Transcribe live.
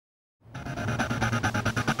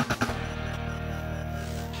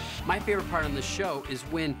My favorite part on the show is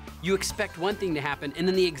when you expect one thing to happen and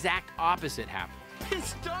then the exact opposite happens. His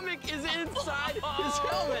stomach is inside his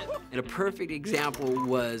helmet. And a perfect example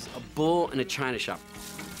was a bull in a china shop.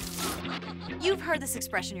 You've heard this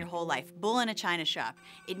expression your whole life, bull in a china shop.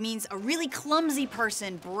 It means a really clumsy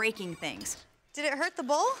person breaking things. Did it hurt the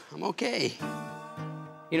bull? I'm okay.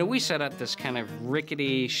 You know, we set up this kind of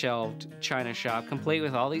rickety shelved china shop, complete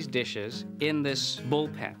with all these dishes, in this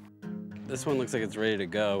bullpen. This one looks like it's ready to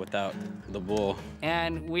go without the bull.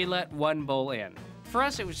 And we let one bull in. For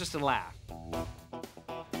us, it was just a laugh.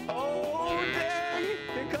 Oh, dang!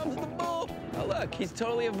 Here comes the bull. Oh, look, he's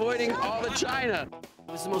totally avoiding all the china. It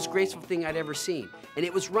was the most graceful thing I'd ever seen. And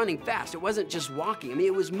it was running fast. It wasn't just walking. I mean,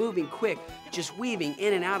 it was moving quick, just weaving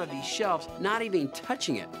in and out of these shelves, not even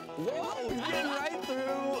touching it. Whoa, he's getting right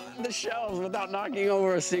through the shelves without knocking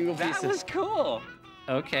over a single piece. That was cool.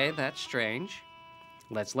 Okay, that's strange.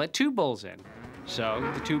 Let's let two bulls in.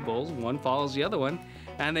 So the two bulls, one follows the other one,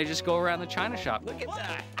 and they just go around the china shop. Look at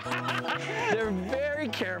that. They're very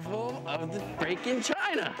careful of the break-in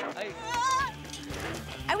china.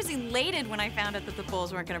 I was elated when I found out that the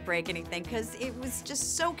bulls weren't gonna break anything because it was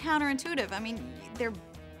just so counterintuitive. I mean, they're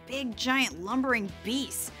big, giant, lumbering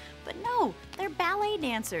beasts. But no, they're ballet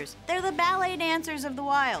dancers. They're the ballet dancers of the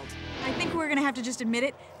wild. I think we're gonna have to just admit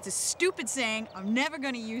it. It's a stupid saying. I'm never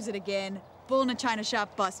gonna use it again. Bull in a china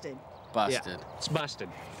shop busted. Busted. Yeah, it's busted.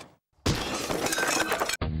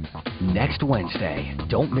 Next Wednesday,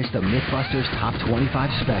 don't miss the MythBusters Top 25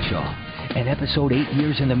 special. An episode 8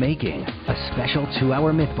 years in the making. A special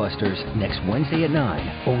 2-hour MythBusters next Wednesday at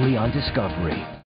 9, only on Discovery.